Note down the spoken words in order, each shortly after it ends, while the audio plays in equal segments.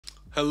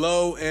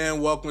Hello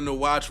and welcome to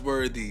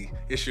Watchworthy.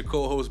 It's your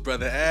co-host,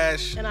 Brother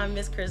Ash. And I'm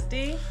Miss Chris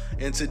D.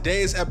 In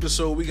today's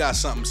episode, we got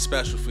something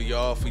special for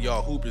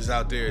y'all hoopers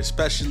out there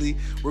especially.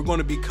 We're going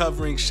to be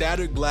covering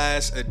Shattered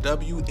Glass, a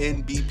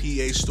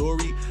WNBA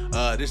story.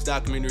 This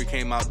documentary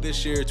came out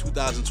this year,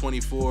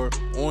 2024,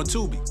 on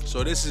Tubi.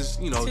 So this is,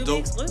 Tubi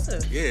dope.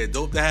 Exclusive. Yeah,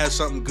 dope to have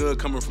something good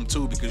coming from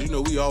Tubi, because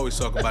we always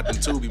talk about them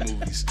Tubi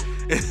movies.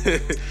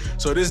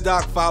 So this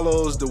doc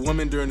follows the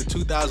woman during the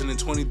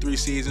 2023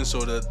 season, so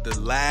the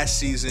last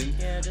season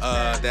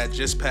that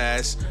just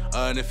passed.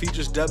 And it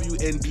features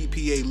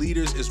WNBA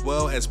leaders as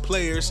well as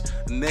players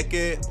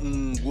Nneka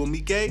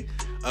Nwumike,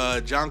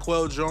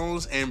 Jonquel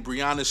Jones, and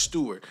Brianna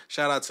Stewart.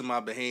 Shout out to my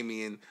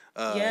Bahamian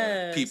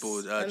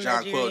people,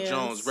 Jonquel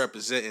Jones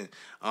representing.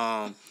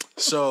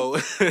 So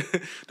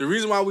the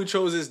reason why we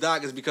chose this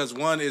doc is because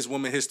one is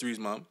Women's History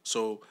Month,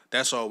 so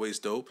that's always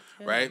dope,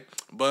 right?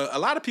 But a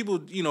lot of people,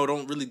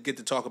 don't really get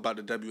to talk about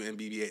the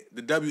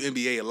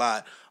WNBA a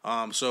lot.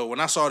 So when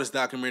I saw this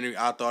documentary,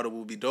 I thought it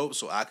would be dope,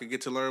 so I could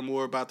get to learn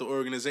more about the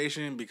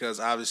organization, because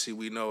obviously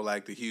we know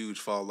like the huge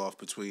fall off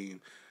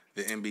between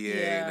the NBA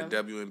and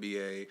the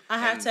WNBA. I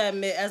have to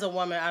admit, as a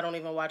woman, I don't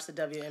even watch the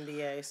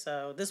WNBA,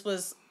 so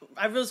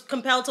I was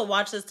compelled to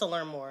watch this to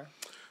learn more.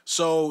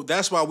 So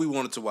that's why we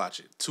wanted to watch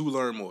it, to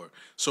learn more.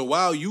 So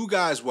while you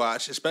guys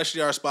watch,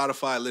 especially our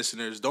Spotify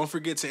listeners, don't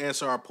forget to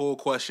answer our poll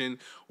question: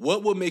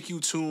 what will make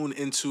you tune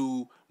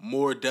into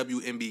more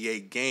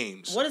WNBA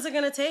games? What is it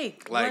going to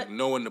take?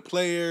 Knowing the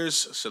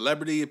players,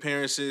 celebrity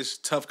appearances,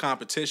 tough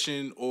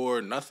competition,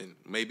 or nothing?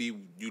 Maybe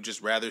you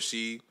just rather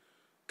see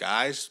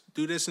guys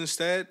do this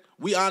instead?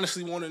 We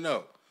honestly want to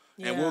know.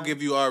 Yeah. And we'll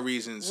give you our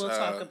reasons we'll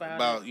talk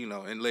about it.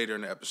 And later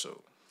in the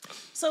episode.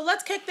 So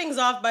let's kick things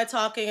off by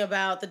talking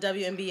about the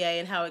WNBA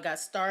and how it got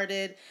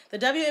started. The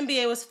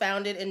WNBA was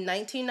founded in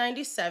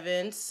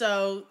 1997,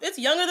 so it's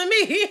younger than me.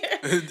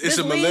 It's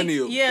a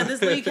millennial. Yeah,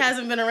 this league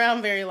hasn't been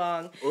around very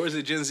long. Or is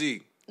it Gen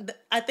Z?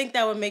 I think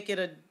that would make it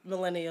a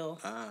millennial.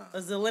 A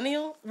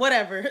zillennial?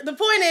 Whatever. The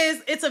point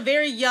is, it's a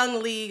very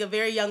young league, a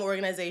very young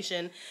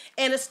organization.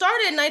 And it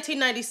started in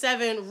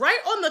 1997, right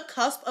on the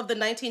cusp of the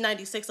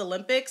 1996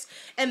 Olympics.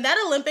 And that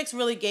Olympics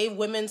really gave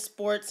women's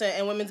sports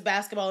and women's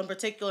basketball in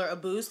particular a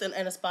boost and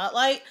a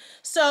spotlight.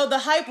 So the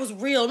hype was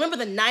real. Remember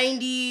the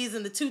 90s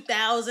and the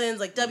 2000s,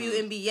 like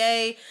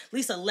WNBA.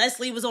 Lisa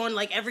Leslie was on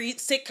like every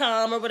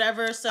sitcom or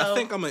whatever. So I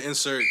think I'm going to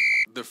insert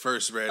the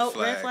first red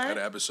flag of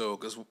the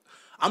episode, because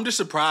I'm just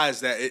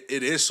surprised that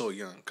it is so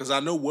young, because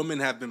I know women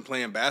have been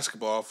playing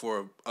basketball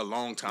for a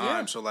long time.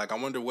 Yeah. So, I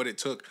wonder what it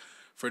took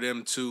for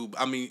them to...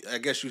 I mean, I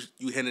guess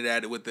you hinted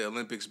at it with the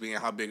Olympics being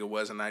how big it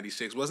was in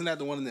 96. Wasn't that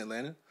the one in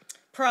Atlanta?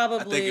 Probably.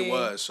 I think it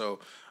was. So,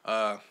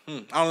 I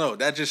don't know.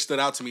 That just stood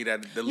out to me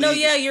that the league... No,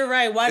 yeah, you're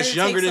right. Why did it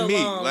take so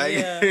long?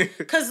 Like,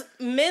 because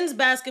men's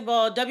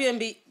basketball,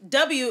 NBA,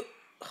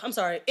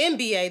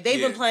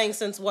 they've been playing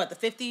since, what, the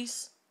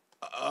 50s?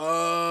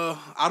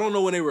 I don't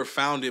know when they were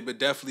founded, but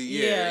definitely,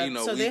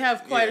 so they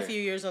have quite a few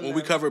years on When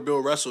we covered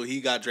Bill Russell,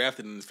 he got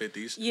drafted in the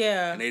 50s.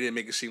 Yeah. And they didn't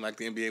make it seem like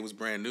the NBA was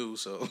brand new,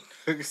 so.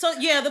 So,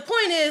 yeah, the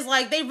point is,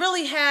 they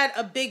really had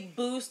a big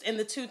boost in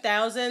the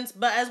 2000s,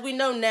 but as we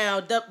know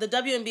now, the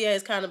WNBA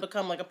has kind of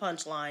become like a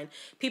punchline.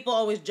 People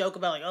always joke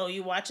about, oh,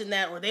 you watching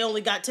that, or they only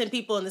got 10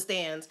 people in the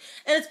stands.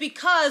 And it's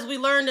because we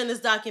learned in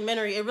this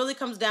documentary, it really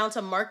comes down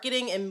to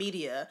marketing and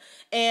media.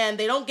 And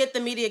they don't get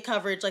the media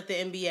coverage like the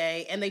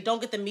NBA, and they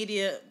don't get the media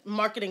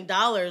marketing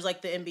dollars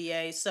like the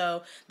NBA,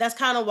 so that's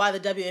kind of why the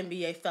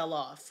WNBA fell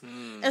off.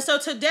 And so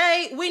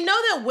today, we know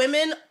that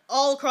women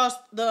all across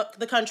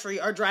the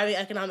country are driving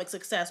economic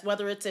success,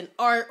 whether it's in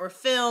art or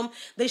film.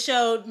 They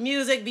showed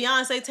music,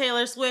 Beyonce,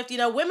 Taylor Swift,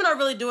 women are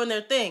really doing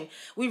their thing.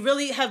 We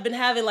really have been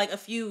having a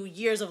few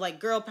years of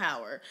girl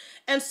power.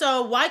 And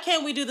so why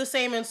can't we do the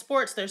same in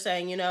sports? They're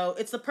saying,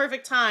 it's the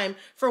perfect time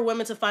for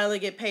women to finally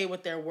get paid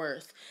what they're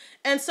worth.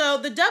 And so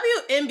the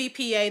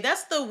WNBPA,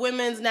 that's the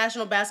Women's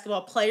National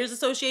Basketball Players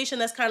Association.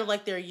 That's kind of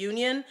like their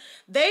union.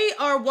 They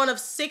are one of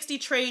 60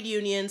 trade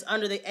unions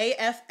under the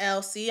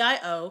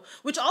AFL-CIO,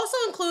 which also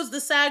includes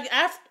the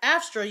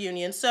SAG-AFTRA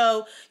union.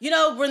 So,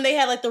 when they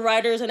had the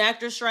writers and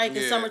actors strike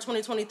in summer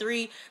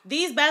 2023,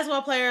 these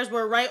basketball players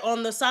were right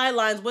on the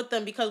sidelines with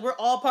them, because we're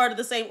all part of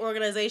the same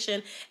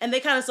organization, and they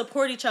kind of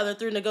support each other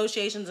through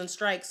negotiations and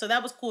strikes. So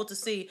that was cool to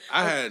see.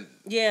 I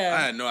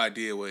had no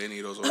idea what any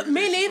of those organizations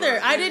Me neither. were.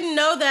 I didn't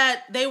know that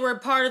they were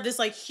part of this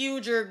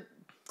huger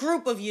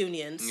group of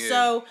unions. Yeah.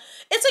 So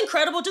it's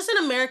incredible, just in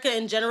America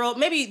in general.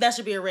 Maybe that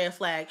should be a red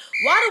flag.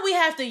 Why do we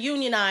have to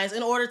unionize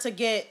in order to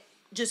get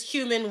just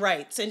human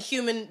rights and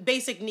human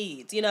basic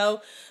needs? We're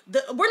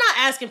not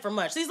asking for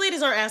much. These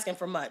ladies aren't asking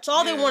for much.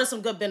 All they want is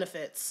some good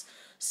benefits.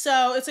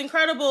 So it's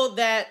incredible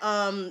that,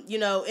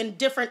 in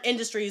different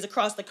industries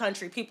across the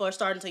country, people are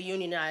starting to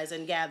unionize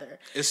and gather.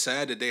 It's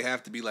sad that they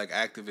have to be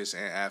activists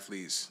and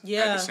athletes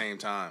at the same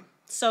time.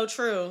 So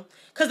true.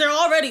 Because they're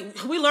already,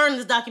 we learned in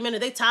this documentary,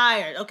 they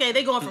tired. Okay,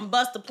 they going from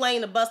bus to plane,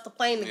 the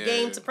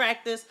game to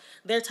practice.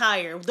 They're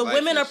tired. The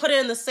women are putting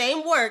in the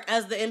same work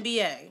as the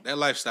NBA. That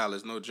lifestyle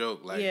is no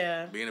joke.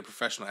 Being a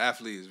professional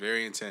athlete is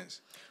very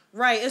intense.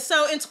 Right. And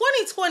so in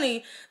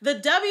 2020, the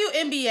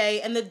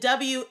WNBA and the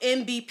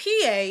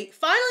WNBPA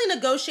finally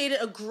negotiated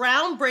a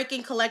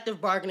groundbreaking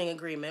collective bargaining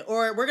agreement,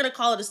 or we're going to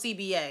call it a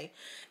CBA.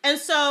 And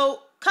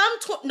so come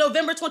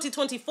November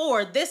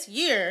 2024, this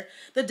year,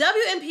 the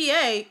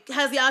WNBA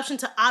has the option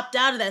to opt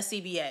out of that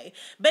CBA.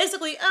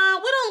 Basically, we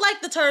don't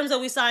like the terms that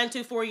we signed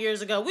to 4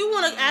 years ago. We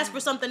want to ask for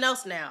something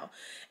else now.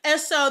 And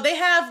so they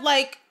have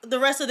like the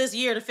rest of this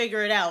year to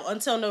figure it out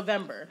until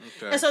November.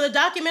 Okay. And so the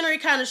documentary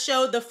kind of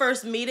showed the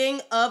first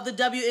meeting of the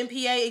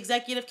WNBA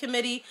Executive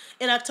Committee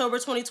in October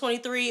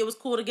 2023. It was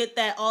cool to get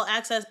that all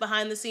access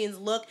behind the scenes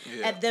look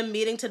at them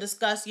meeting to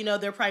discuss,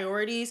 their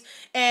priorities.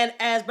 And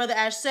as Brother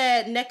Ash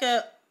said,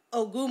 Nneka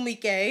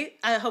Ogwumike,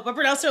 I hope I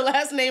pronounced her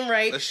last name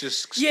right. Let's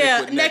just stick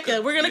with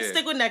Nneka. We're going to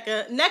stick with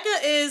Nneka.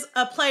 Nneka is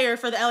a player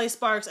for the LA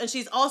Sparks, and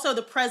she's also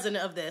the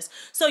president of this.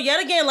 So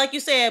yet again, like you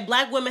said,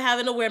 black women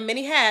having to wear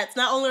many hats.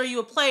 Not only are you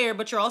a player,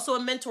 but you're also a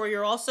mentor.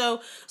 You're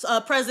also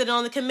a president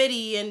on the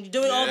committee and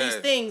doing all these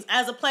things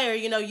as a player,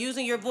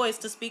 using your voice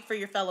to speak for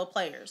your fellow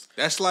players.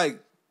 That's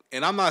like,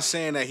 and I'm not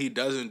saying that he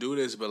doesn't do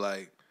this, but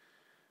like,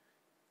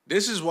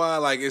 this is why,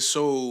 like, it's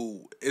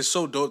so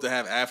dope to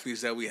have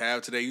athletes that we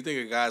have today. You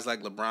think of guys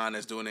like LeBron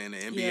that's doing it in the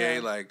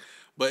NBA,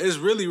 but it's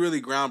really,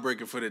 really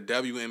groundbreaking for the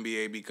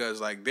WNBA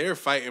because, like, they're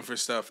fighting for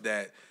stuff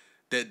that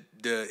the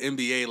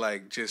NBA,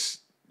 like, just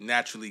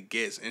naturally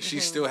gets. And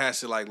she still has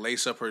to, like,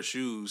 lace up her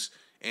shoes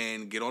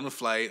and get on the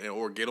flight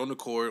or get on the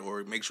court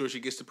or make sure she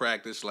gets to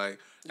practice. Like,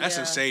 that's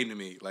insane to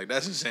me. Like,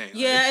 that's insane.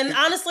 Yeah, and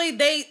honestly,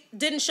 they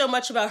didn't show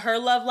much about her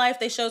love life.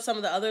 They showed some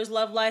of the others'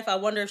 love life. I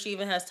wonder if she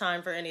even has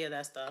time for any of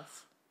that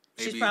stuff.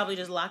 Maybe. She's probably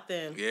just locked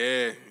in.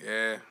 Yeah.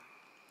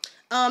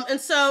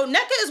 And so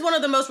Nneka is one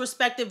of the most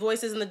respected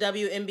voices in the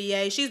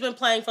WNBA. She's been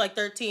playing for like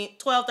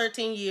 12,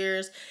 13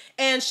 years.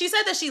 And she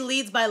said that she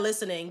leads by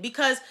listening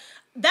because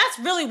that's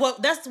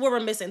what we're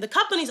missing. The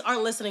companies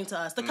aren't listening to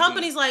us. The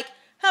company's like,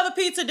 have a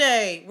pizza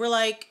day. We're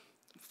like,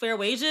 fair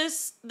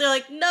wages? They're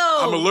like, no.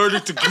 I'm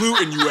allergic to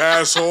gluten, you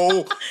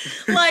asshole. Or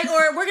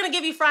we're going to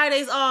give you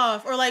Fridays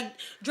off, or like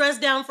dress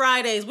down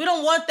Fridays. We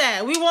don't want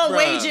that. We want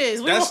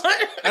wages.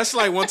 That's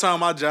like one time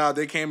my job,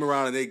 they came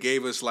around and they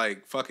gave us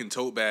like fucking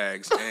tote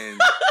bags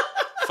and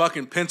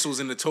fucking pencils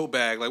in the tote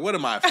bag. Like, what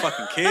am I, a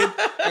fucking kid?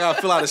 I got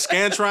to fill out a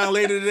Scantron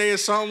later today or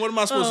something? What am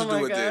I supposed to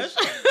do with this?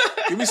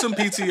 Give me some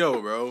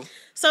PTO, bro.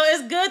 So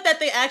it's good that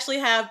they actually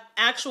have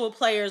actual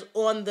players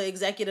on the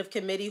executive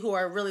committee who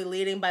are really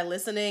leading by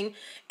listening.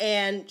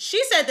 And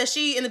she said that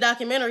in the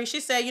documentary,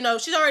 she said,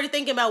 she's already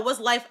thinking about what's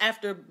life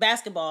after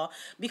basketball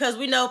because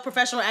we know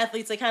professional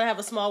athletes, they kind of have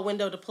a small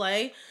window to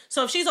play.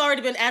 So if she's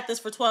already been at this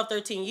for 12,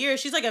 13 years,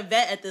 she's like a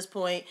vet at this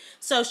point.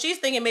 So she's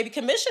thinking maybe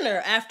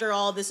commissioner after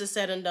all this is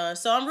said and done.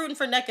 So I'm rooting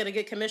for Nneka to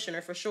get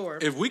commissioner for sure.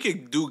 If we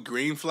could do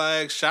green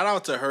flags, shout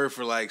out to her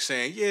for like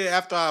saying,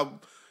 after I,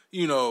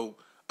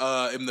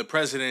 am the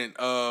president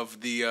of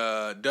the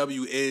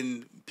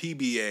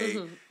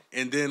WNPBA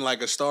and then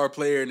like a star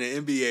player in the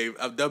NBA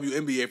of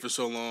WNBA for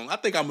so long, I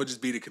think I'm gonna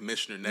just be the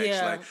commissioner next.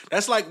 Yeah. Like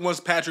that's like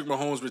once Patrick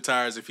Mahomes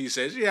retires, if he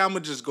says, I'm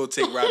gonna just go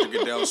take Roger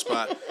Goodell's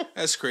spot.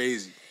 That's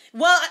crazy.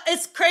 Well,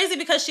 it's crazy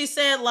because she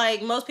said,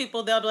 like, most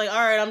people, they'll be like, all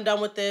right, I'm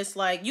done with this.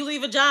 Like, you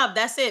leave a job,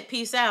 that's it,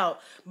 peace out.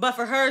 But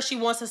for her, she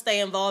wants to stay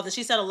involved. And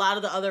she said a lot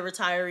of the other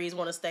retirees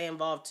want to stay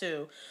involved,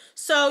 too.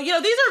 So, these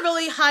are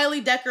really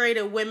highly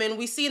decorated women.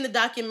 We see in the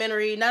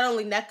documentary, not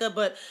only Nneka,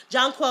 but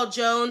Jonquel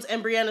Jones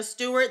and Breanna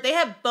Stewart. They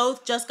have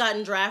both just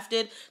gotten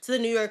drafted to the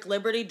New York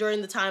Liberty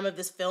during the time of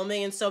this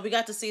filming. And so we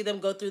got to see them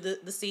go through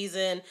the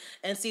season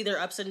and see their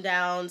ups and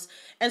downs.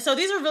 And so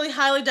these are really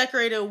highly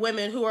decorated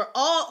women who have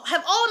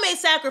all made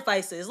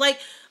sacrifices. Like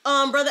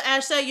Brother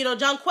Ash said,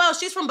 Jonquel,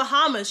 she's from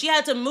Bahamas. She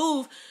had to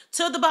move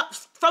from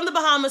the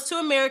Bahamas to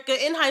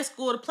America in high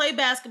school to play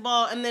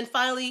basketball, and then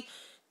finally,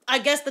 I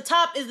guess the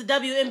top is the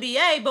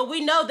WNBA, but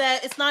we know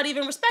that it's not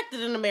even respected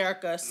in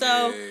America.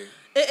 So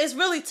it's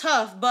really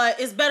tough, but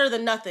it's better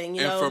than nothing,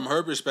 And from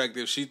her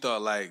perspective, she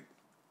thought,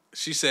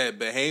 she said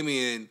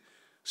Bahamian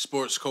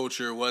sports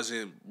culture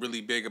wasn't really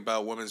big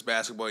about women's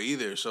basketball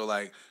either. So,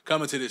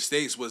 coming to the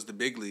States was the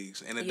big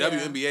leagues. And the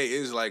WNBA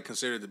is,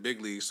 considered the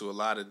big leagues to a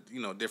lot of,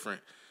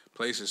 different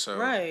places. So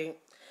right.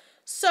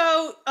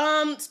 So,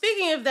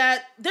 speaking of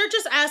that, they're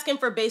just asking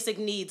for basic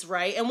needs,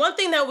 right? And one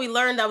thing that we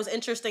learned that was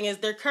interesting is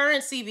their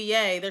current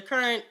CBA, their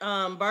current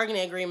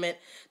bargaining agreement,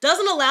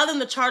 doesn't allow them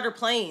to charter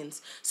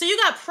planes. So you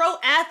got pro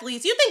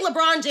athletes. You think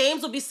LeBron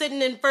James will be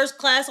sitting in first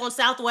class on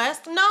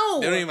Southwest? No.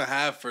 They don't even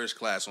have first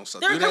class on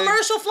Southwest. They're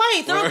commercial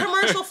flights. They're on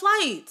commercial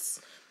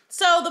flights.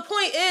 So the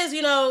point is,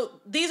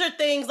 these are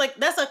things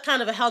that's a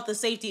kind of a health and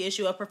safety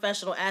issue of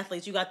professional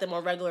athletes. You got them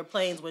on regular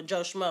planes with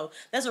Joe Schmo.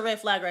 That's a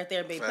red flag right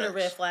there, babe. Facts. Put a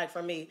red flag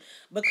for me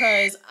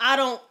because I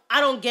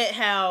don't get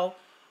how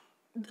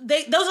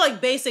those are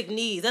basic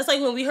needs. That's like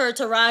when we heard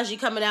Taraji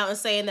coming out and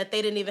saying that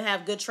they didn't even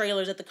have good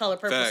trailers at the Color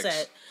Purple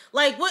set.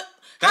 Like what?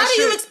 How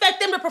do you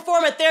expect them to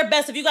perform at their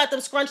best if you got them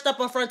scrunched up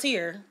on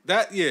Frontier?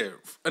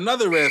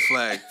 Another red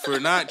flag for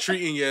not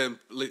treating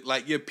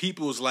your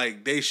peoples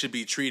like they should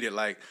be treated.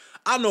 Like,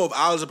 I know if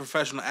I was a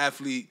professional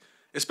athlete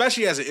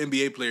especially as an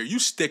NBA player, you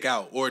stick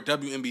out, or a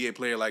WNBA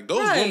player. Like,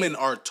 those women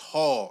are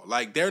tall.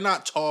 Like, they're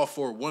not tall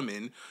for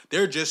women.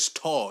 They're just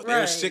tall.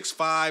 They're 6'5",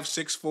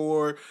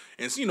 6'4",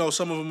 and, you know,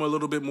 some of them are a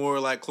little bit more,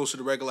 like, closer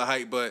to regular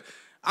height. But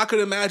I could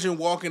imagine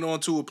walking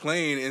onto a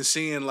plane and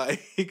seeing,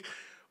 like,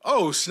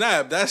 oh,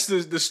 snap, that's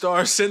the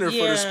star center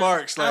for the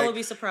Sparks. Like, I would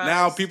be surprised.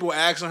 Now people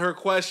asking her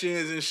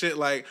questions and shit.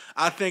 Like,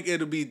 I think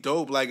it'll be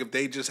dope, like, if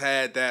they just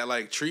had that,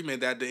 like,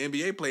 treatment that the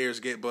NBA players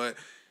get, but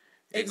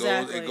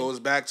it goes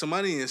back to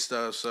money and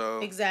stuff. So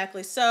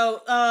exactly.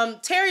 So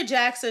Terry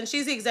Jackson,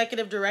 she's the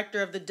executive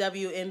director of the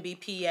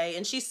WNBPA,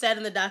 and she said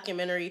in the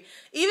documentary,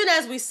 even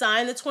as we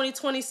signed the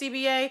 2020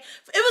 CBA,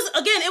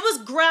 it was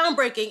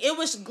groundbreaking. It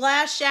was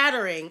glass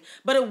shattering,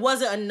 but it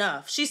wasn't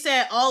enough. She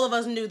said all of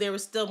us knew there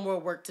was still more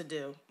work to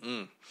do.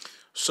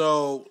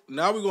 So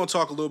now we're going to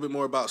talk a little bit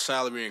more about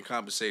salary and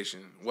compensation.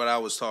 What I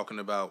was talking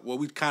about. Well,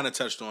 we kind of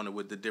touched on it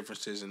with the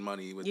differences in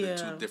money with the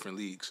two different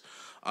leagues.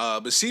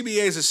 But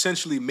CBAs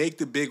essentially make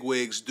the big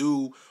wigs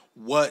do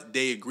what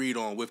they agreed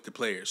on with the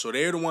players. So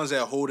they're the ones that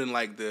are holding,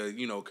 like, the,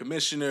 you know,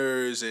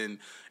 commissioners and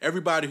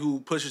everybody who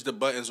pushes the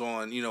buttons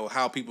on, you know,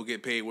 how people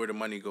get paid, where the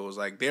money goes.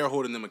 Like, they're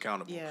holding them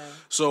accountable. Yeah.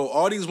 So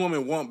all these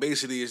women want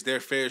basically is their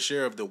fair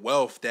share of the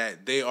wealth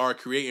that they are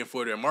creating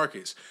for their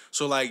markets.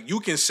 So, like,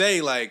 you can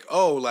say, like,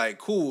 oh, like,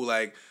 cool,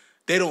 like,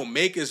 they don't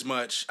make as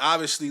much.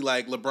 Obviously,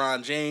 like,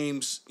 LeBron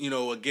James, you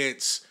know,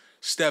 against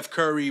Steph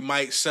Curry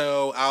might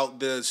sell out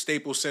the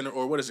Staples Center,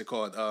 or what is it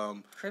called?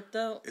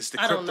 Crypto? It's the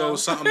crypto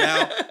something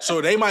now. So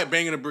they might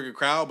bring in a bigger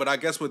crowd, but I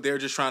guess what they're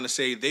just trying to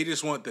say, they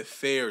just want the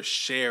fair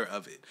share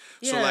of it.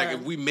 Yeah. So, like,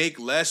 if we make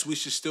less, we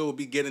should still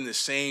be getting the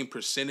same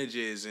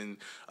percentages and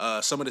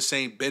some of the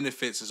same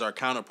benefits as our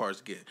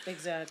counterparts get.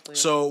 Exactly.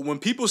 So when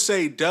people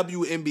say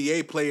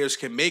WNBA players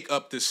can make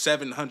up to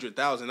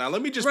 $700,000, now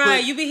let me just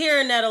you be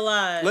hearing that a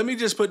lot. Let me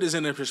just put this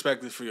into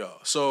perspective for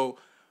y'all. So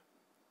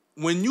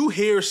when you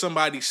hear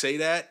somebody say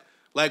that,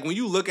 like, when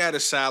you look at a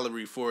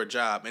salary for a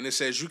job and it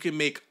says you can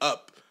make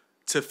up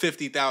to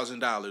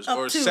 $50,000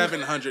 or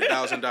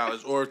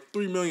 $700,000 or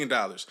 $3 million,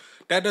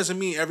 that doesn't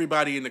mean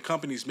everybody in the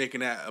company is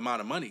making that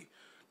amount of money.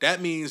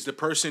 That means the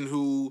person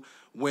who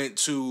went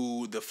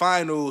to the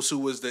finals, who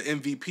was the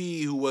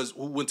MVP, who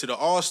went to the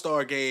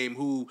All-Star game,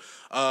 who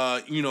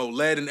you know,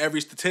 led in every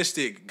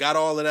statistic, got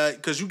all of that,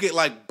 because you get,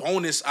 like,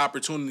 bonus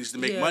opportunities to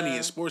make money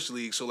in sports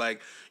leagues. So,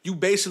 like, you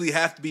basically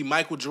have to be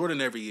Michael Jordan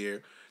every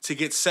year to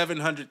get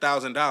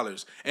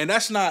 $700,000, and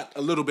that's not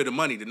a little bit of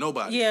money to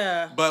nobody.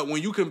 Yeah. But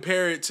when you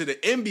compare it to the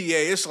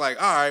NBA, it's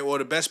like, all right, well,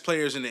 the best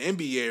players in the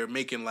NBA are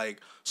making, like,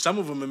 some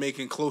of them are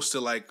making close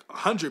to, like,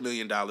 $100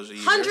 million a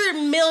year.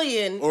 $100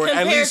 million or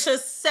compared to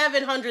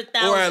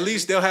 $700,000. Or at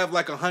least they'll have,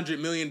 like, $100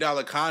 million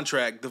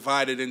contract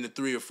divided into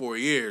 3 or 4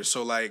 years.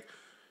 So, like,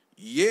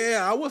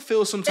 yeah, I would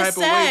feel some type of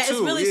way too.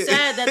 It's really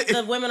sad that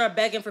the women are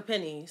begging for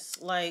pennies.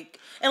 Like,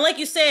 and like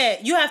you said,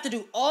 you have to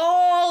do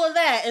all of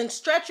that and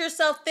stretch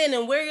yourself thin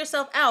and wear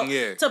yourself out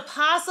to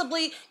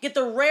possibly get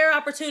the rare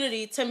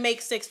opportunity to make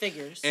six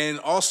figures. And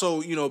also,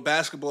 you know,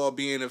 basketball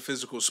being a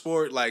physical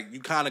sport, like, you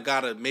kind of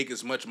got to make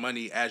as much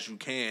money as you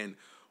can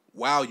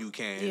while you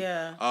can.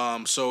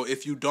 Yeah. So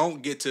if you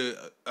don't get to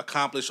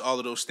accomplish all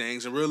of those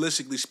things, and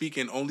realistically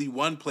speaking, only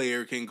one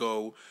player can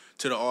go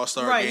to the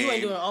All-Star game. Right, you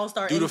ain't doing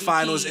All-Star do MVP. The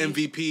finals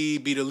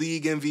MVP, be the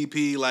league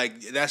MVP. Like,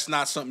 that's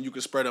not something you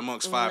can spread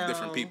amongst 5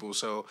 different people.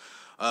 So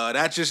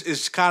that just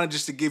is kind of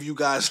just to give you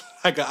guys,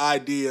 like, an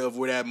idea of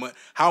where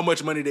how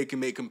much money they can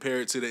make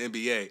compared to the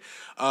NBA.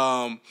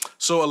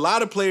 So a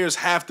lot of players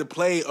have to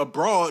play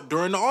abroad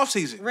during the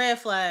offseason. Red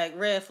flag.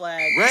 Red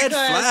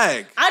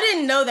flag. I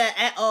didn't know that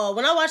at all.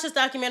 When I watched this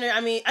documentary,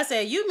 I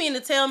said, you mean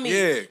to tell me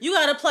you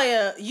got to play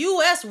a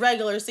U.S.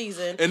 regular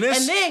season and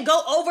then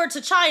go over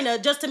to China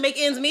just to make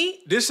ends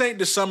meet? This ain't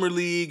the summer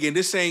league, and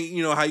this ain't,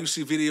 you know, how you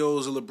see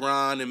videos of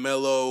LeBron and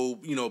Melo,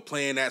 you know,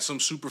 playing at some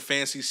super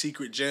fancy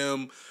secret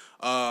gym.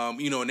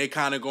 You know, and they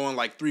kind of going,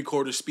 like,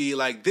 3/4 speed.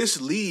 Like, this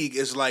league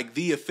is, like,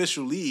 the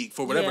official league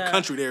for whatever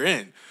country they're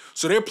in.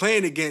 So they're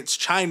playing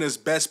against China's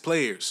best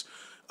players,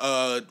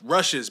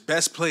 Russia's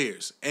best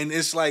players. And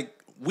it's, like,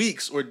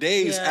 weeks or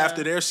days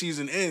after their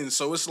season ends.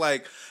 So it's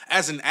like,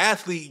 as an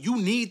athlete, you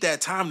need that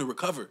time to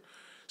recover.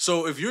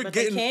 So if you're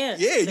getting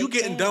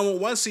done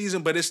with one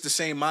season, but it's the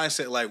same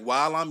mindset. Like,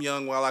 while I'm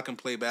young, while I can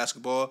play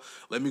basketball,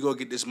 let me go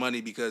get this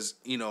money because,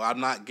 you know, I'm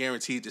not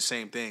guaranteed the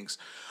same things.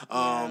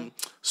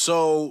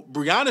 So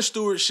Breanna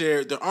Stewart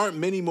shared, there aren't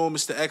many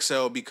moments to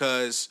excel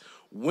because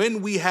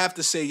when we have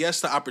to say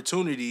yes to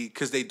opportunity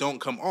because they don't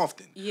come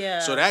often. Yeah.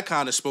 So that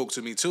kind of spoke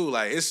to me too.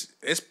 Like,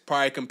 it's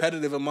probably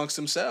competitive amongst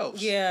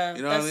themselves. Yeah,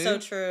 you know that's what I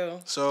mean? So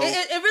true. So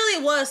it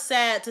really was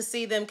sad to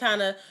see them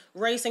kind of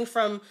racing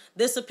from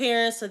this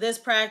appearance to this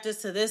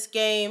practice to this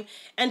game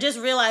and just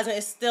realizing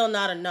it's still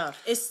not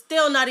enough. It's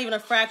still not even a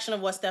fraction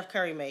of what Steph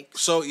Curry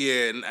makes. So,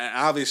 yeah, and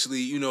obviously,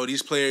 you know,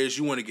 these players,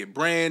 you want to get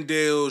brand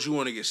deals, you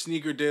want to get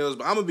sneaker deals,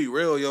 but I'm going to be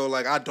real, yo,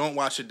 like, I don't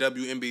watch the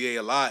WNBA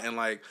a lot, and,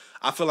 like,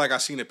 I feel like I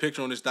seen a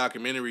picture on this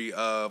documentary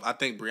of, I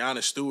think,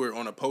 Breonna Stewart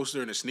on a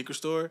poster in a sneaker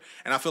store,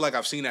 and I feel like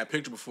I've seen that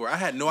picture before. I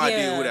had no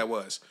idea who that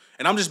was.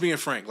 And I'm just being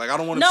frank. Like, I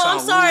don't want to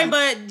sound I'm sorry, rude.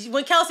 but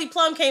when Kelsey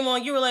Plum came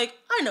on, you were like,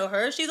 I know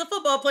her. She's a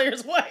football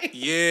player's wife.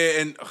 Yeah,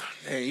 and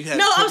man, you had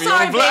no, to put I'm me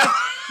sorry, on babe. blast.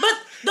 But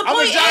the I'm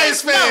point a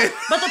Giants fan. No,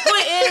 but the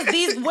point is,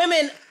 these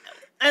women,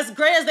 as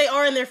great as they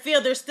are in their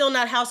field, they're still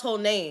not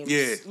household names.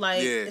 Yeah,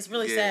 it's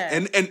really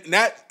sad.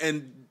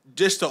 And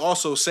just to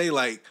also say,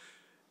 like,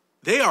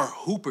 they are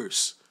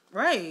hoopers.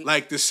 Right.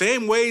 Like, the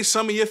same way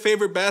some of your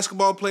favorite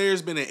basketball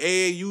players been in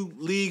AAU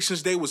league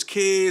since they was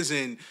kids,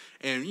 and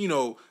you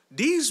know,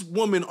 these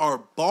women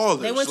are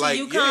ballers. They went to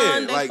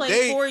UConn. They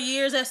played 4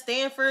 years at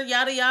Stanford.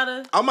 Yada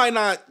yada. I might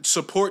not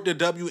support the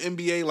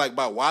WNBA like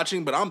by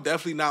watching, but I'm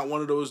definitely not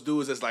one of those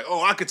dudes that's like,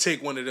 oh, I could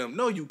take one of them.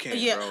 No, you can't,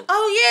 bro.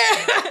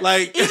 Oh yeah.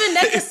 Like, even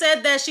Nneka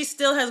said that she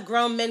still has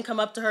grown men come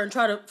up to her and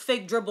try to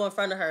fake dribble in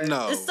front of her.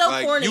 No, it's so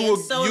corny and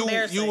so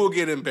embarrassing. You will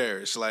get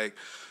embarrassed. Like,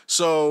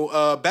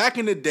 so back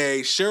in the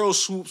day, Cheryl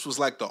Swoops was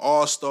like the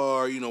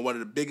all-star, you know, one of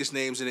the biggest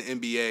names in the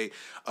NBA.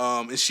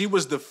 And she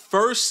was the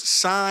first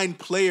signed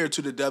player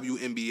to the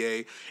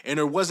WNBA, and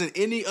there wasn't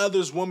any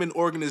other woman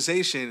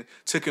organization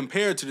to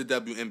compare to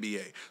the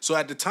WNBA. So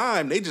at the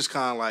time, they just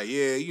kind of like,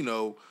 yeah, you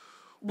know.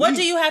 What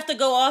do you have to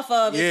go off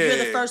of if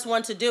you're the first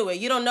one to do it?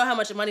 You don't know how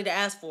much money to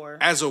ask for.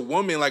 As a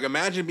woman, like,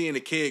 imagine being a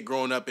kid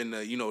growing up in the,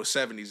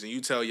 70s, and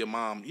you tell your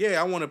mom,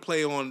 yeah, I want to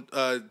play on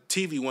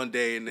TV one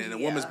day in a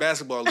women's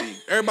basketball league.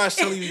 Everybo's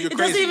telling you you're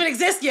crazy. It doesn't even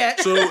exist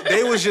yet. So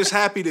they was just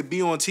happy to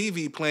be on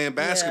TV playing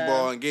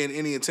basketball and getting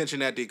any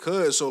attention that they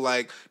could. So,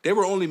 like, they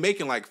were only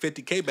making like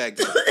 $50K back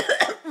then.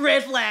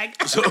 Red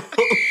flag. So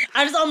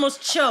I just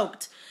almost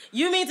choked.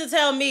 You mean to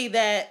tell me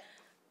that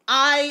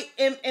I,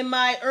 in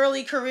my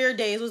early career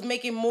days, was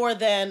making more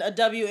than a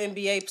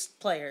WNBA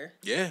player?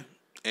 Yeah.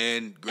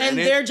 And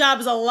granted, their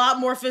job is a lot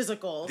more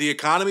physical. The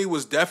economy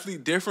was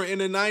definitely different in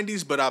the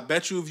 90s, but I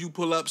bet you if you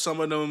pull up some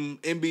of them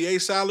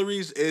NBA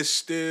salaries, it's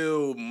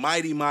still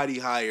mighty, mighty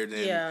higher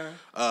than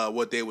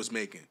what they was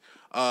making.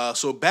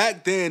 So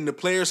back then, the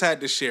players had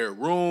to share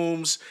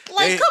rooms.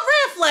 Red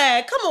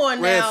flag. Come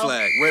on now.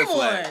 Red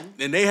flag.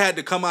 And they had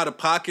to come out of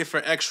pocket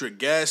for extra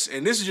guests.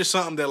 And this is just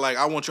something that, like,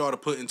 I want y'all to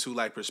put into,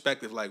 like,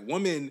 perspective. Like,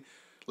 women,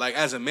 like,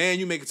 as a man,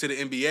 you make it to the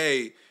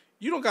NBA,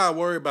 you don't got to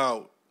worry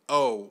about,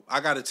 oh, I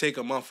got to take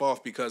a month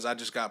off because I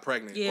just got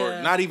pregnant. Yeah.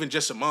 Or not even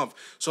just a month.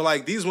 So,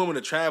 like, these women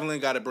are traveling,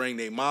 got to bring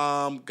their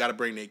mom, got to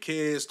bring their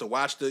kids to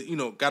watch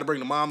got to bring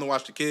the mom to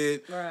watch the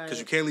kid. Right. Because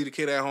you can't leave the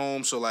kid at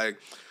home. So, like,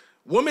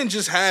 women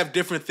just have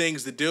different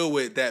things to deal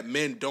with that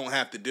men don't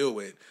have to deal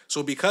with.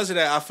 So because of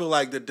that, I feel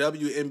like the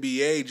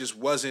WNBA just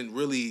wasn't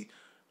really,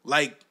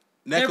 like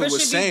Nneka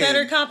was saying,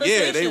 better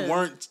compensation. Yeah, they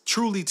weren't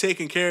truly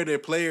taking care of their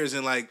players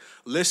and, like,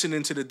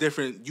 listening to the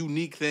different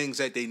unique things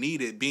that they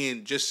needed,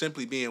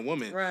 simply being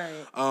women.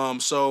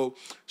 Right. So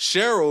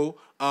Cheryl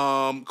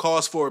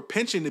calls for a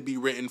pension to be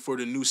written for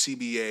the new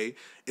CBA.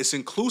 It's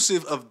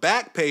inclusive of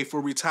back pay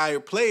for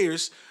retired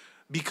players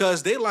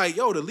because they like,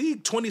 yo, the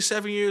league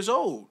 27 years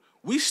old.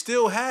 We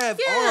still have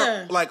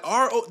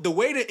the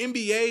way the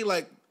NBA,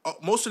 like,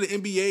 most of the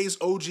NBA's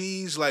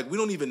OGs, like, we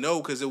don't even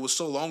know because it was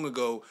so long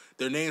ago,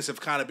 their names have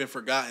kind of been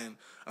forgotten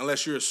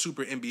unless you're a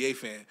super NBA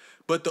fan.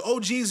 But the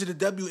OGs of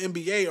the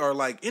WNBA are,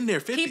 like, in their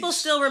 50s. People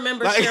still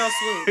remember Cheryl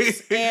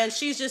Swoops. And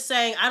she's just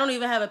saying, I don't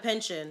even have a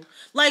pension.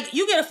 Like,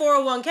 you get a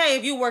 401k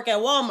if you work at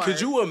Walmart.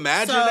 Could you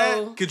imagine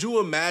that? Could you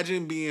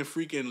imagine being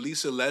freaking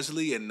Lisa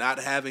Leslie and not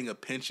having a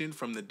pension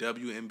from the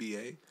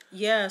WNBA?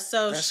 Yeah,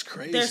 so that's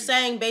crazy. They're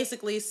saying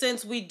basically,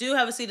 since we do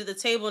have a seat at the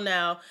table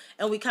now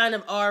and we kind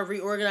of are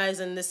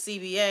reorganizing this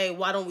CBA,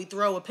 why don't we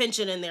throw a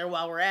pension in there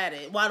while we're at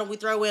it? Why don't we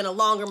throw in a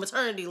longer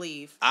maternity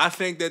leave? I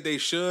think that they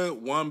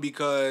should. One,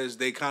 because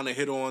they kind of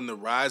hit on the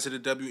rise of the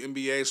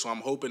WNBA, so I'm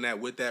hoping that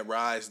with that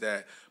rise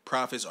that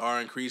profits are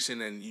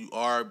increasing and you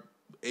are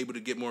able to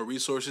get more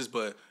resources.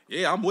 But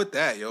yeah, I'm with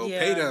that, yo. Yeah.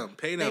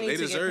 Pay them. They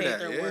deserve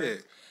that. Yeah.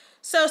 Work.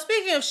 So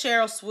speaking of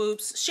Cheryl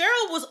Swoops,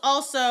 Cheryl was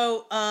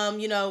also,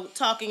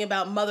 talking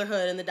about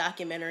motherhood in the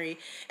documentary.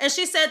 And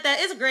she said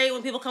that it's great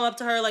when people come up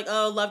to her like,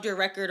 oh, loved your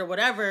record or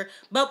whatever.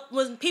 But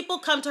when people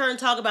come to her and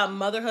talk about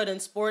motherhood in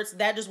sports,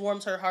 that just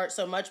warms her heart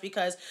so much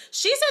because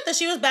she said that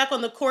she was back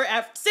on the court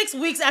 6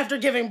 weeks after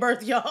giving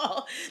birth,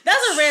 y'all.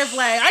 That's a red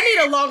flag. I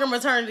need a longer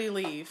maternity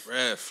leave.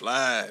 Red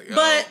flag, yo.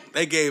 But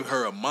they gave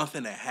her a month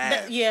and a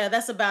half.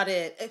 That's about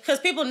it. Because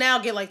people now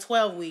get like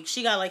 12 weeks.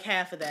 She got like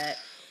half of that.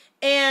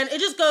 And it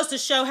just goes to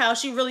show how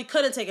she really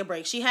couldn't take a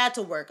break. She had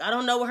to work. I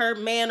don't know what her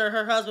man or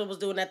her husband was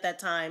doing at that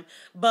time,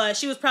 but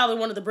she was probably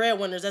one of the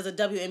breadwinners as a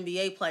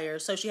WNBA player,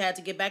 so she had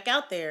to get back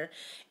out there.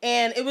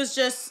 And it was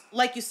just,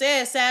 like you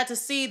said, sad to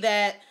see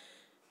that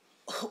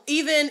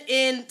even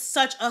in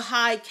such a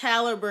high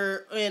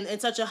caliber and in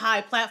such a high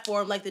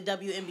platform like the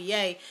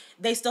WNBA,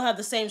 they still have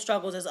the same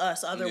struggles as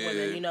us, other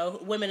women,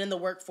 women in the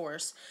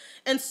workforce.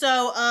 And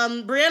so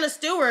Breonna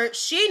Stewart,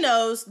 she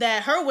knows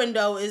that her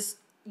window is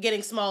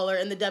getting smaller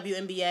in the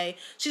WNBA.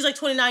 She's like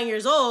 29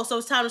 years old, so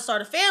it's time to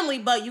start a family,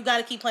 but you got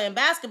to keep playing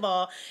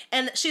basketball.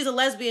 And she's a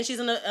lesbian. She's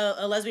in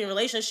a lesbian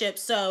relationship,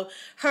 so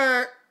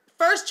her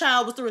first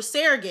child was through a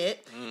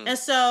surrogate, and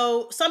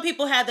so some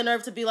people had the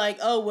nerve to be like,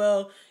 "Oh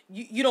well,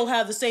 you don't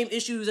have the same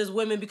issues as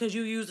women because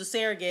you used a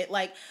surrogate."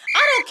 Like,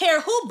 I don't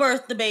care who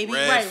birthed the baby.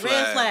 Red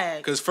flag.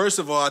 Because first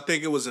of all, I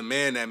think it was a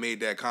man that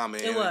made that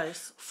comment. It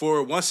was.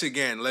 Once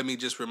again, let me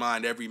just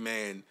remind every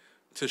man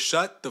to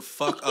shut the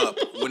fuck up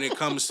when it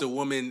comes to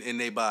women and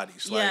their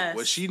bodies. Like,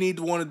 what she need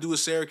to want to do a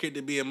surrogate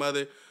to be a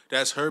mother,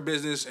 that's her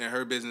business and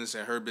her business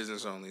and her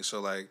business only. So,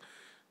 like,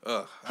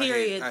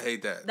 period. I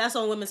hate that. That's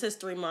on Women's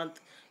History Month.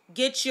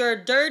 Get your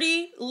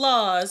dirty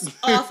laws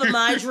off of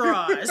my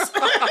drawers.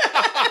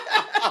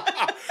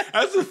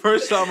 That's the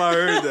first time I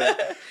heard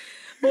that.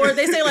 Or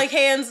they say, like,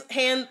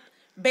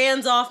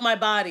 bands off my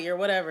body or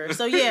whatever.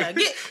 So yeah,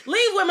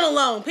 leave women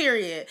alone,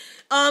 period.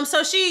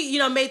 So she,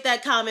 made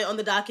that comment on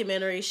the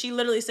documentary. She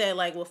literally said,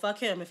 like, well, fuck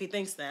him if he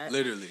thinks that.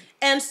 Literally.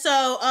 And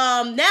so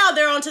now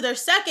they're on to their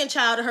second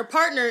child, and her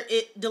partner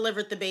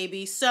delivered the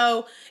baby.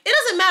 So it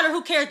doesn't matter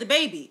who carried the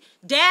baby.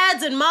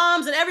 Dads and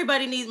moms and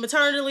everybody needs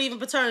maternity leave and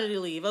paternity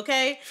leave,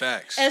 okay?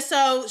 Facts. And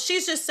so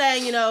she's just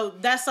saying,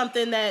 that's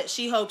something that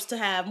she hopes to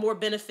have more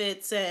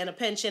benefits and a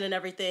pension and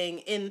everything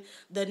in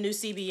the new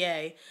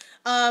CBA.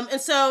 And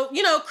so,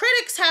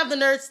 critics have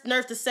the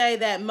nerve to say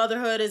that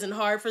motherhood isn't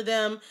hard for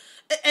them.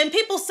 And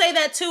people say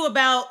that too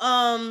about,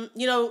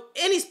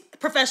 any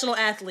professional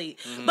athlete.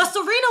 Mm-hmm. But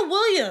Serena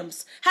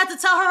Williams had to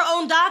tell her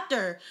own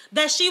doctor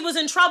that she was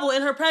in trouble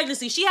in her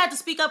pregnancy. She had to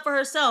speak up for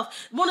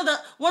herself. One of the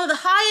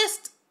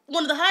highest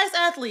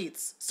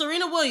athletes,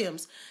 Serena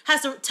Williams,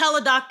 has to tell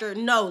a doctor,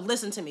 no,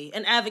 listen to me,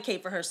 and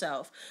advocate for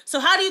herself. So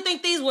how do you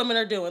think these women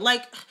are doing?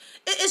 Like,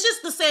 it's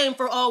just the same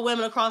for all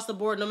women across the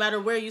board, no matter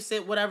where you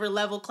sit, whatever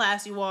level,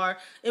 class you are.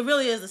 It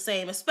really is the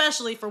same,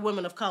 especially for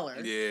women of color.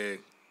 Yeah.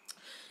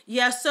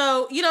 Yeah,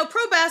 so,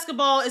 pro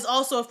basketball is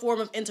also a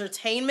form of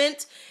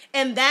entertainment,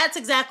 and that's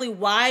exactly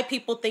why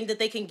people think that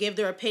they can give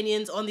their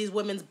opinions on these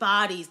women's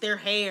bodies, their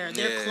hair,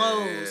 their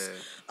clothes.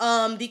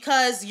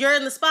 Because you're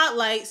in the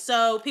spotlight,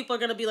 so people are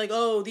going to be like,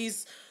 oh,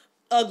 these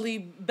ugly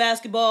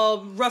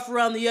basketball, rough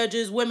around the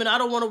edges women, I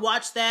don't want to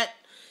watch that.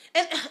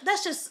 And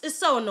that's just, it's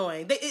so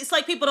annoying. It's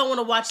like people don't want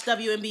to watch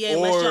WNBA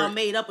unless y'all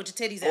made up with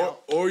your titties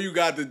out. Or you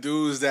got the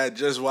dudes that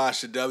just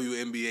watch the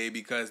WNBA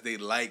because they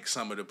like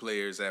some of the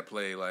players that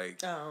play. Like,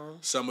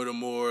 some of the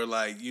more,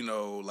 like,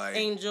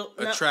 Angel.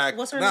 What's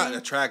her name? Not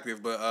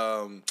attractive, but...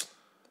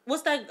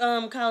 What's that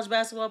college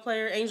basketball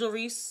player? Angel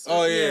Reese?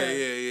 Oh,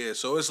 yeah.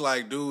 So it's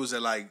like dudes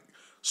that, like,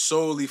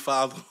 solely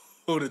follow...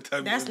 the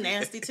WNBA. That's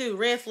nasty too.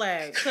 Red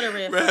flag. Put a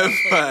red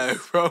flag,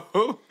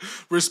 bro.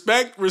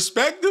 Respect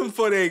them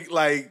for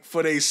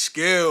they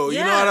skill. Yes.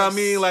 You know what I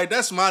mean? Like,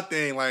 that's my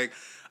thing. Like,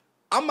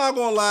 I'm not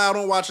gonna lie, I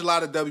don't watch a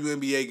lot of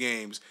WNBA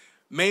games.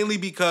 Mainly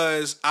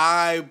because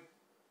I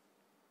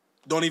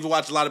don't even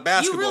watch a lot of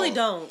basketball. You really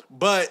don't.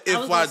 But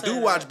if I do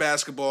watch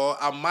basketball,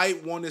 I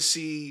might want to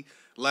see,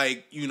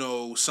 like,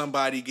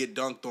 somebody get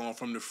dunked on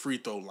from the free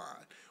throw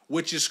line,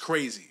 which is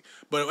crazy.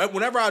 But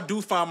whenever I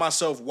do find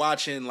myself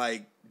watching,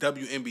 like,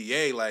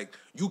 WNBA, like,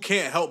 you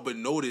can't help but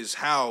notice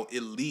how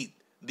elite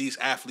these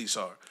athletes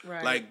are.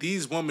 Right. Like,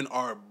 these women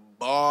are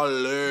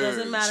ballers.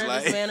 Doesn't matter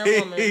like, if it's man or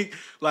woman.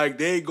 Like,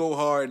 they go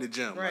hard in the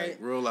gym. Right. Like,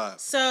 real life.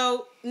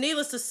 So,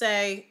 needless to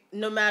say,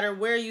 no matter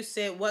where you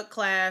sit, what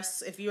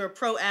class, if you're a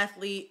pro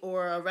athlete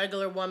or a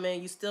regular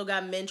woman, you still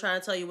got men trying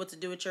to tell you what to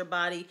do with your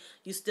body.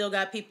 You still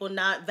got people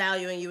not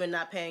valuing you and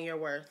not paying your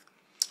worth.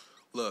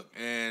 Look,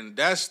 and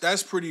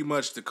that's pretty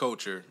much the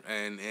culture,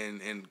 and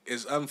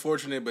it's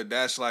unfortunate, but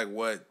that's like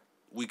what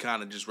we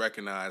kind of just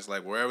recognize.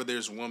 Like, wherever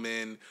there's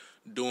women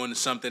doing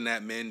something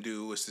that men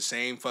do, it's the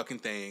same fucking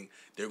thing.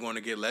 They're going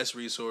to get less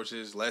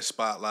resources, less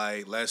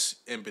spotlight, less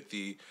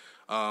empathy.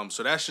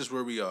 So that's just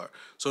where we are.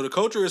 So the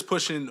culture is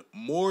pushing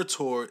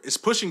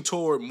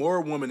toward more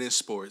women in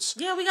sports.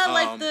 Yeah, we got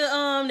like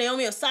the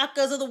Naomi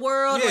Osaka's of the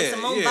world, like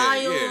Simone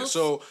Biles. Yeah.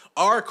 So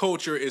our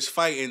culture is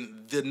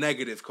fighting the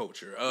negative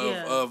culture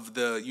of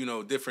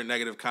the, different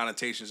negative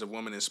connotations of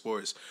women in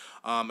sports.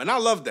 And I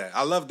love that.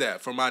 I love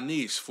that for my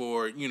niece,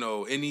 for,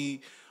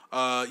 any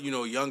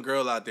young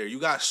girl out there. You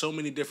got so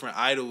many different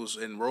idols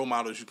and role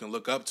models you can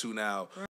look up to now.